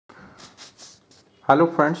Hello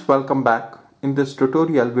friends, welcome back. In this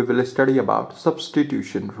tutorial we will study about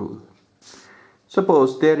substitution rule.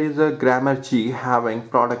 Suppose there is a grammar G having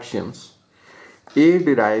productions A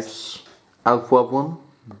derives alpha 1,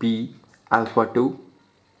 B alpha 2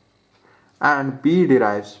 and B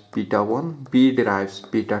derives beta 1, B derives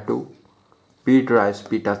beta 2, B derives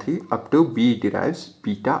beta 3 up to B derives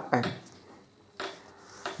beta n.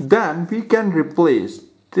 Then we can replace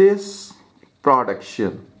this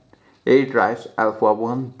production A derives alpha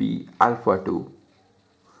 1, B alpha 2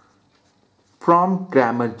 from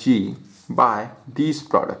grammar G by these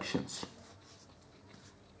productions.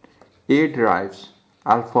 A derives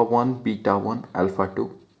alpha 1, beta 1, alpha 2.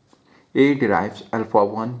 A derives alpha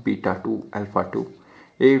 1, beta 2, alpha 2.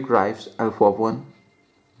 A derives alpha 1,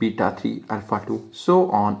 beta 3, alpha 2. So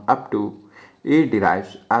on up to A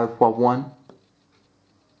derives alpha 1,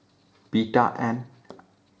 beta n,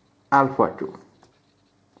 alpha 2.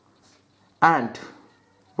 And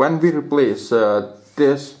when we replace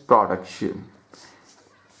this production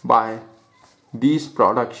by these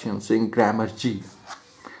productions in grammar G,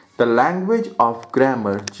 the language of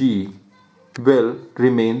grammar G will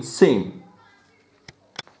remain same.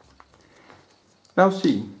 Now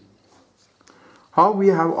see how we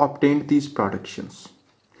have obtained these productions.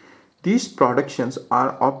 These productions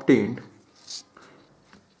are obtained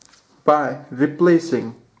by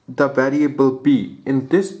replacing the variable b in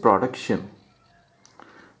this production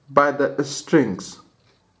by the strings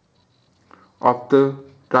of the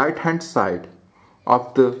right hand side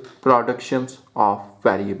of the productions of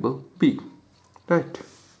variable b, right?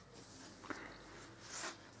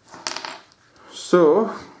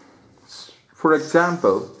 So for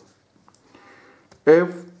example,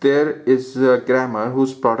 if there is a grammar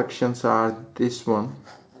whose productions are this one,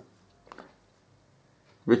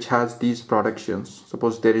 which has these productions,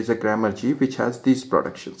 suppose there is a grammar G which has these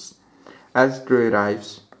productions, as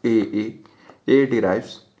derives A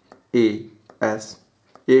derives A, S,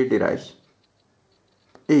 A derives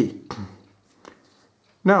A.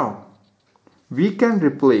 Now we can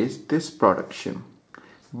replace this production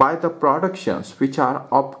by the productions which are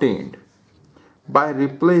obtained by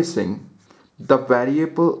replacing the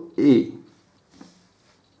variable A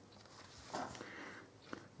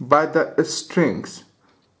by the strings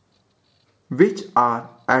which are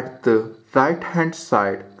at the right hand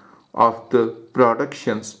side of the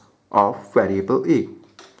productions of variable A.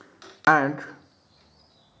 And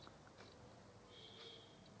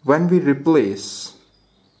when we replace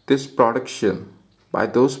this production by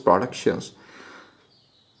those productions,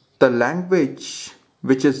 the language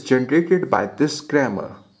which is generated by this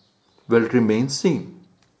grammar will remain same.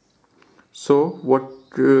 So what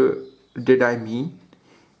did I mean?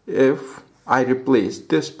 If I replace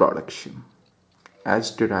this production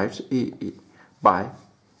as derives A by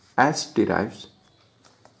as derives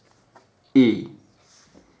A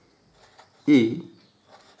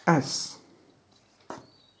S,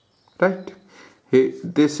 right?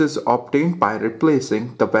 This is obtained by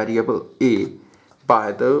replacing the variable A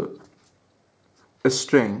by the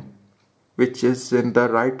string which is in the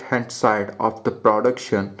right hand side of the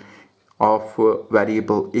production of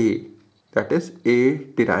variable A, that is A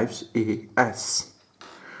derives A S,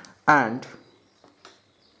 and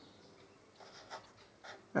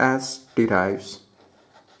S derives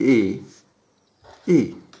A.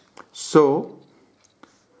 So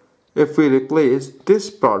if we replace this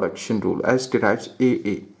production rule as derives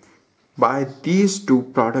A by these two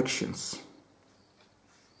productions,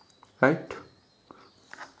 right,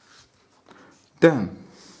 then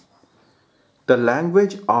the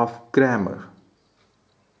language of grammar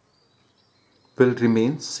will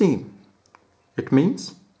remain same. It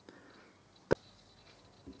means,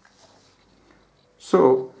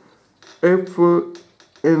 so if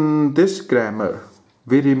in this grammar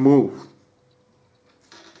we remove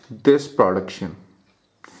this production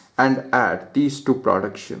and add these two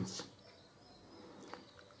productions,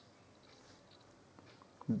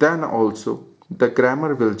 then also the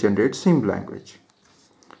grammar will generate same language.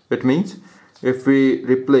 It means if we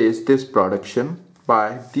replace this production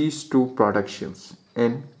by these two productions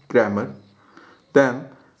in grammar, then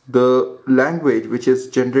the language which is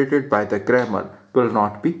generated by the grammar will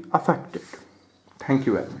not be affected. Thank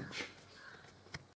you very much.